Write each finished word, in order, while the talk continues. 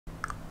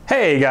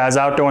Hey guys,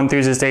 Outdoor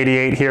Enthusiast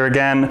 88 here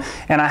again,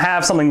 and I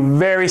have something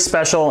very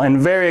special and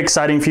very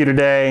exciting for you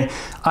today.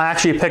 I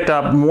actually picked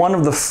up one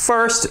of the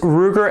first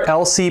Ruger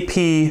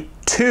LCP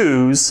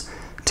 2s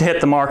to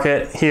hit the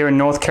market here in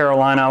North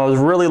Carolina. I was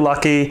really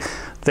lucky.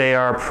 They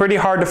are pretty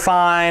hard to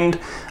find.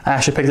 I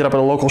actually picked it up at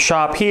a local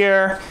shop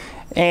here,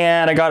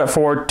 and I got it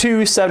for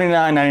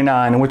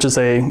 $279.99, which is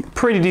a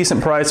pretty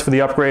decent price for the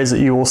upgrades that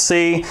you will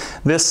see.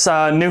 This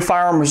new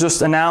firearm was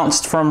just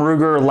announced from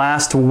Ruger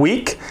last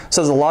week,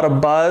 so there's a lot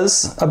of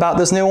buzz about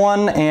this new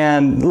one,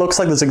 and it looks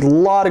like there's a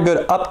lot of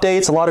good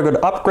updates, a lot of good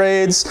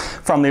upgrades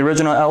from the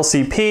original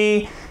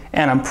LCP,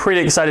 and I'm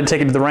pretty excited to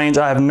take it to the range.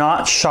 I have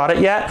not shot it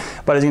yet,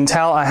 but as you can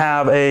tell, I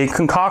have a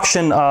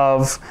concoction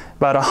of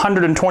about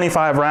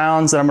 125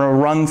 rounds that I'm going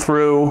to run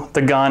through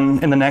the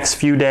gun in the next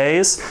few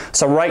days.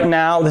 So right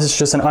now, this is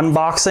just an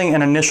unboxing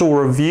and initial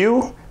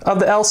review of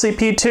the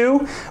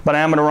LCP2, but I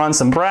am going to run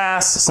some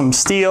brass, some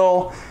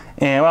steel,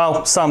 and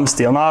well, some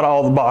steel, not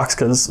all the box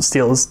because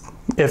steel is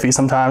iffy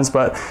sometimes,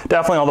 but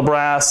definitely all the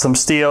brass, some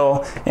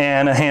steel,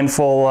 and a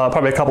handful,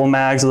 probably a couple of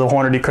mags of the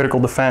Hornady Critical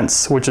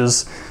Defense, which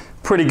is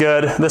pretty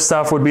good. This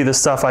stuff would be the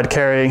stuff I'd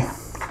carry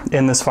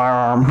in this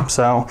firearm.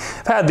 So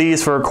I've had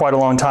these for quite a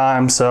long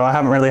time, so I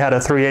haven't really had a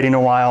 380 in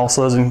a while,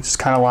 so those are just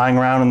kind of lying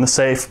around in the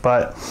safe.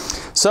 But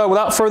so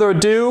without further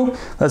ado,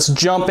 let's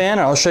jump in and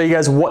I'll show you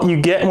guys what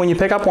you get when you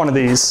pick up one of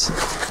these.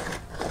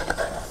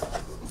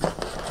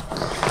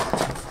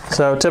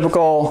 So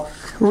typical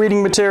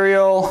reading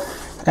material,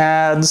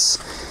 ads,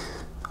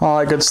 all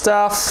that good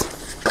stuff.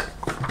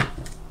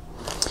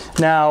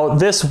 Now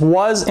this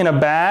was in a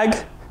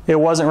bag. It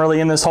wasn't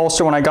really in this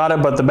holster when I got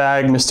it, but the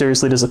bag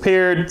mysteriously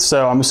disappeared,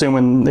 so I'm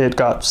assuming it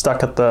got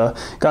stuck at the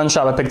gun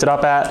shop I picked it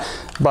up at.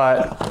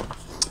 But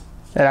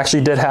it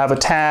actually did have a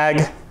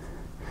tag,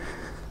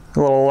 a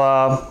little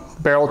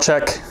barrel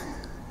check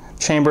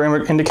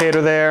chamber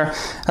indicator there,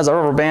 has a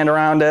rubber band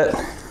around it,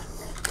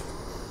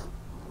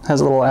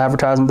 has a little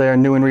advertisement there,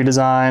 new and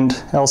redesigned,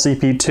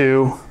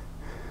 LCP2,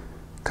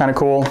 kind of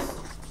cool.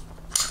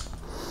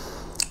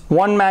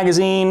 One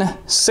magazine,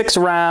 6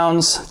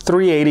 rounds,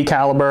 380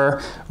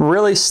 caliber,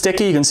 really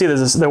sticky. You can see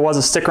there was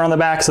a sticker on the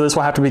back, so this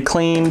will have to be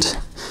cleaned.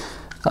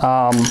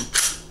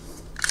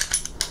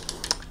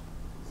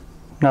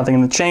 Nothing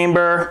in the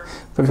chamber,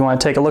 but if you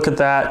want to take a look at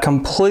that,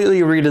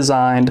 completely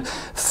redesigned.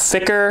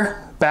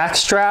 Thicker back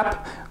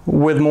strap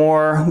with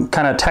more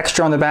kind of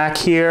texture on the back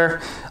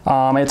here.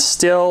 It's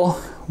still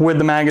with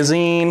the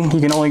magazine. You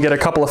can only get a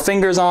couple of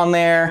fingers on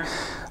there.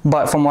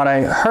 But from what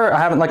I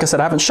heard, like I said,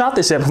 I haven't shot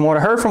this yet. From what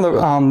I heard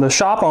from the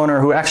shop owner,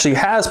 who actually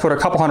has put a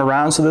couple hundred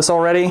rounds to this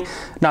already,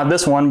 not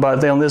this one, but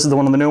this is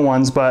one of the new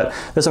ones, but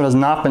this one has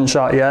not been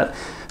shot yet.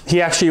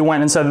 He actually went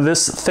and said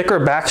this thicker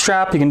back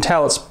strap, you can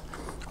tell it's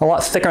a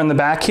lot thicker in the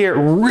back here,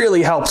 it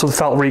really helps with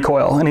felt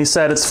recoil, and he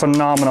said it's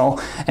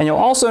phenomenal. And you'll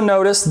also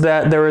notice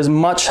that there is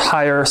much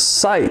higher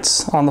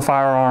sights on the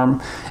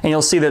firearm, and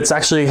you'll see that it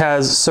actually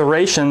has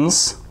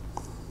serrations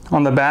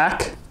on the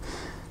back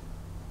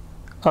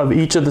of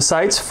each of the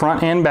sights,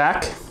 front and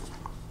back.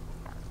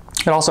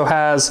 It also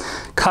has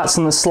cuts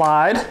in the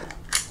slide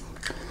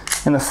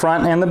in the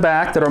front and the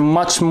back that are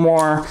much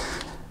more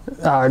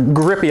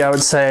grippy, I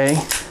would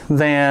say,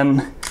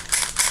 than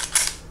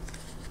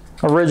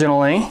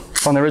originally,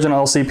 from the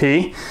original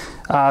LCP.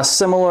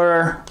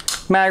 Similar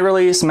mag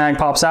release, mag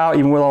pops out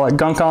even with all that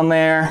gunk on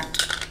there.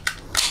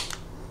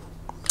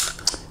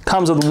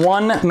 Comes with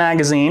one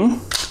magazine.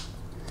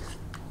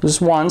 Just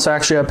one, so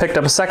actually I picked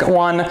up a second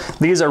one.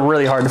 These are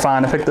really hard to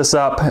find. I picked this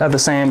up at the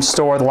same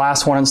store, the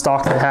last one in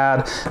stock they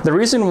had. The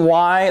reason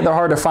why they're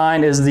hard to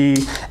find is the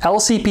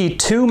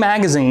LCP2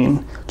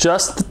 magazine,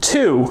 just the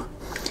 2,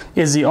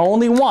 is the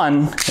only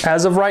one,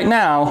 as of right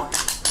now,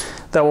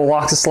 that will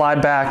lock the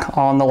slide back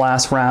on the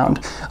last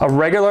round. A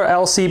regular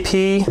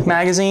LCP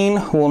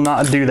magazine will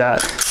not do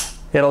that.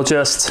 It'll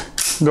just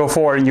go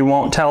forward and you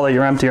won't tell that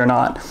you're empty or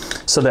not.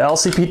 So the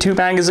LCP2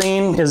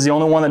 magazine is the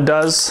only one that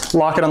does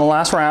lock it on the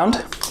last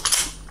round.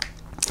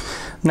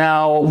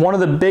 Now, one of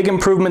the big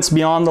improvements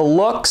beyond the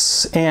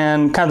looks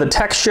and kind of the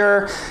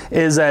texture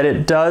is that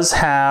it does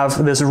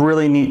have this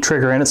really neat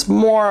trigger, and it's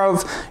more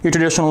of your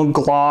traditional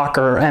Glock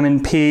or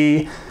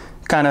M&P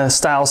kind of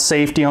style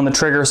safety on the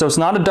trigger. So it's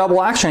not a double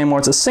action anymore,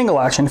 it's a single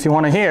action. If you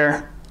want to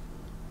hear,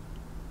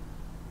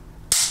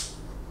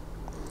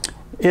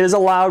 it is a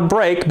loud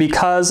break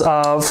because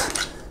of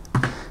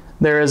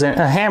there is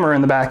a hammer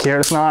in the back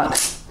here. It's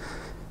not,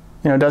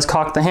 it does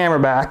cock the hammer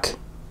back.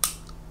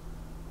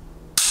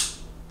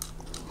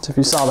 So if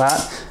you saw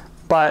that,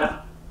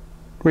 but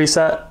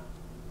reset.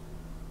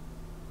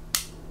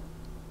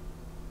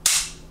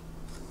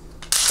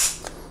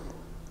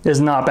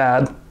 Is not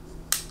bad.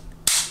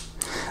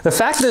 The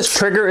fact that this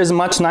trigger is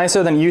much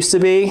nicer than it used to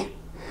be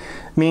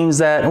means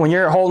that when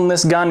you're holding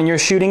this gun and you're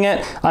shooting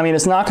it, I mean,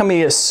 it's not going to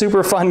be a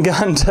super fun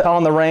gun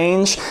on the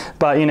range,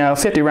 but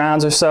 50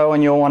 rounds or so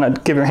and you'll want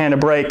to give your hand a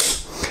break.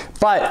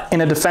 But in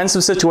a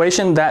defensive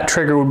situation, that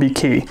trigger would be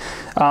key.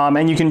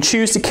 And you can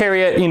choose to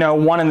carry it, you know,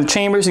 one in the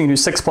chambers. You can do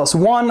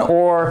 6+1,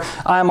 or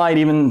I might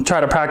even try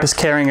to practice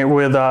carrying it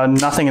with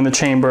nothing in the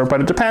chamber.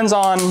 But it depends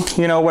on,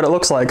 you know, what it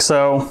looks like.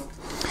 So,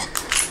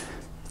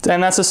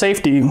 and that's a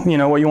safety, you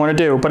know, what you want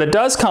to do. But it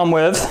does come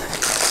with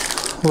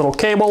a little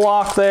cable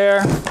lock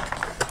there,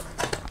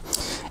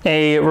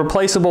 a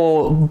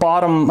replaceable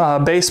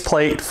bottom base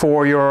plate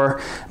for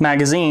your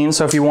magazine.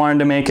 So if you wanted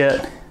to make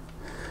it,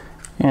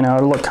 you know,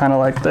 it'll look kind of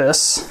like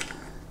this.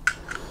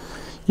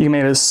 You can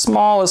make it as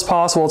small as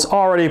possible. It's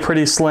already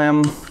pretty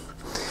slim,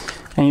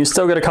 and you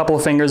still get a couple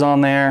of fingers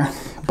on there.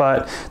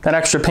 But that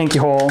extra pinky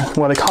hole,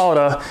 well, they call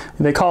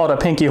it a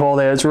pinky hole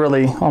there. It's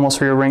really almost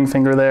for your ring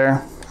finger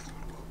there.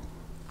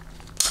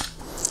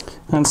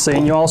 Let's see.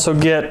 And you also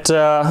get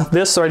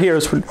this right here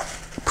is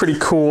pretty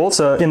cool. It's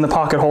a in the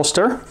pocket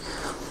holster.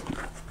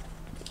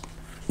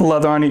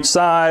 Leather on each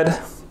side.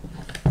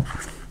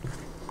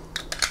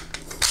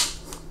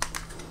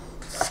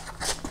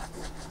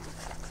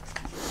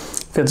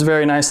 Fits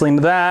very nicely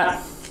into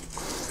that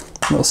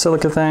little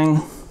silica thing.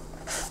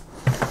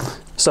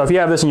 So if you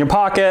have this in your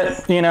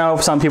pocket, you know,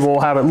 some people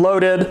will have it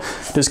loaded.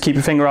 Just keep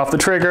your finger off the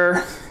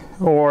trigger,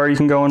 or you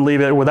can go and leave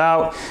it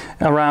without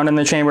around in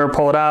the chamber,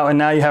 pull it out, and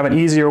now you have an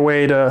easier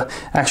way to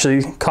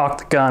actually cock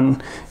the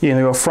gun. You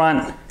can go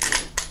front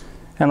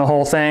and the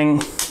whole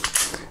thing,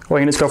 or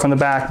you can just go from the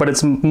back, but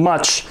it's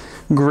much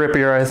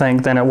grippier, I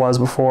think, than it was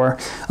before.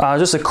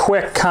 Just a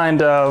quick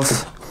kind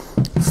of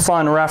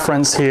fun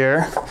reference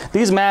here.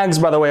 These mags,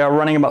 by the way, are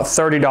running about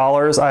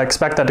 $30. I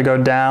expect that to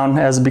go down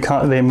as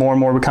they more and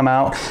more come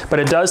out. But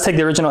it does take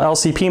the original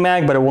LCP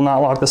mag, but it will not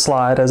lock the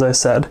slide, as I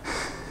said.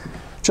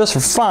 Just for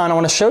fun, I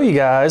want to show you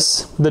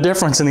guys the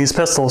difference in these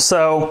pistols.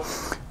 So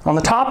on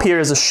the top here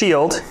is a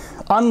shield,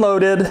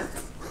 unloaded,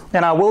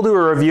 and I will do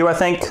a review, I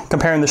think,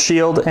 comparing the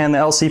shield and the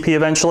LCP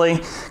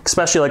eventually,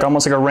 especially like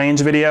almost like a range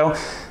video.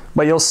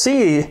 But you'll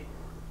see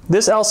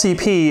this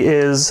LCP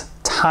is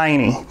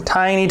tiny,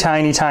 tiny,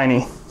 tiny,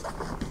 tiny.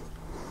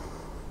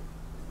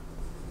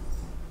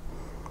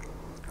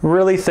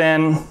 Really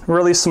thin,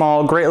 really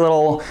small, great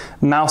little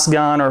mouse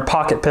gun or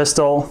pocket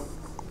pistol.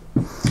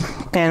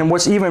 And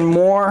what's even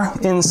more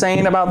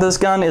insane about this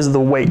gun is the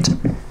weight.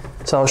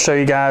 So I'll show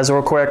you guys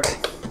real quick.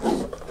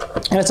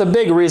 And it's a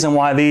big reason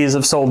why these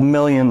have sold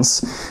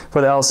millions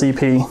for the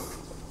LCP.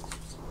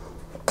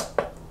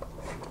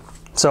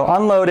 So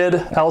unloaded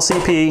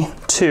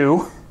LCP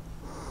 2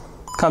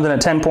 comes in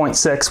at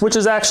 10.6, which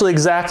is actually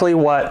exactly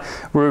what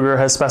Ruger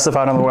has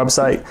specified on the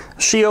website.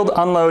 Shield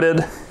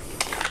unloaded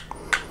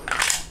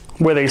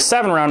with a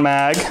 7-round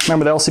mag.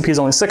 Remember, the LCP is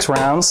only 6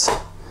 rounds.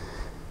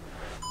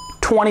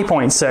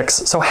 20.6,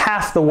 so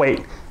half the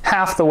weight.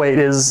 Half the weight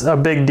is a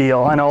big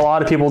deal. I know a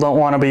lot of people don't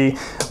want to be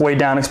weighed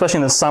down, especially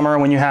in the summer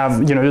when you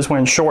have, you know, just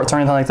wearing shorts or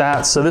anything like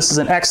that. So this is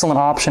an excellent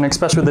option,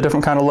 especially with the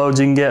different kind of loads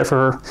you can get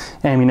for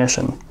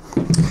ammunition.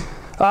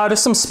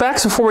 Just some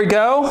specs before we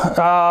go.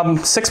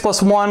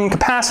 6+1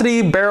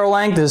 capacity, barrel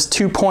length is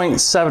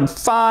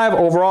 2.75,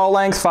 overall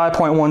length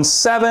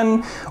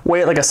 5.17,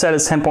 weight, like I said,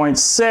 is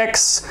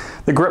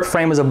 10.6. The grip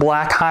frame is a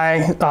black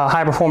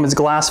high performance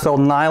glass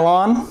filled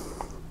nylon.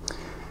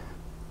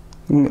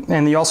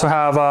 And you also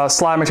have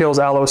slide materials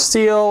alloy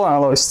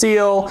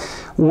steel.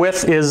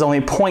 Width is only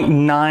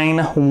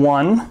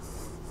 0.91,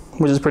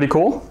 which is pretty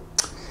cool.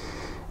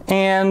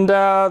 And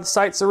the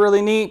sights are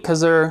really neat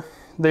because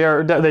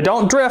they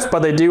don't drift,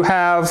 but they do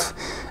have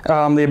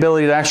the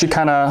ability to actually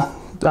kind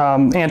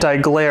of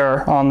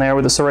anti-glare on there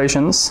with the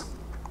serrations.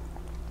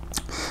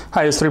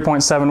 Height is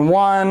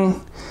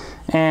 3.71,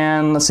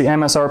 and let's see,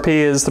 MSRP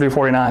is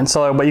 $349.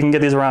 So, but you can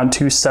get these around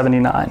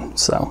 $279.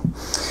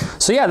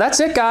 So yeah, that's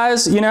it,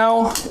 guys. You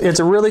know, it's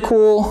a really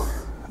cool,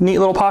 neat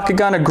little pocket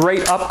gun, a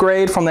great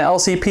upgrade from the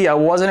LCP. I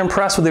wasn't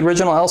impressed with the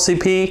original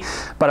LCP,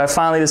 but I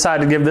finally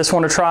decided to give this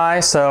one a try.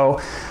 So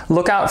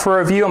look out for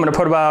a review. I'm going to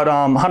put about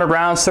 100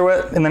 rounds through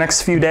it in the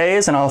next few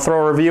days, and I'll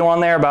throw a review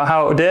on there about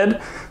how it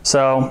did.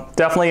 So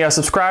definitely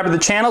subscribe to the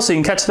channel so you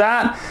can catch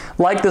that.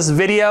 Like this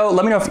video.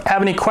 Let me know if you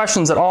have any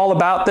questions at all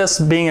about this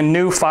being a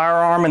new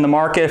firearm in the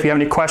market. If you have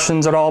any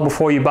questions at all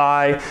before you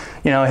buy,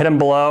 you know, hit them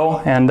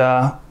below, and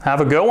have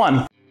a good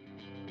one.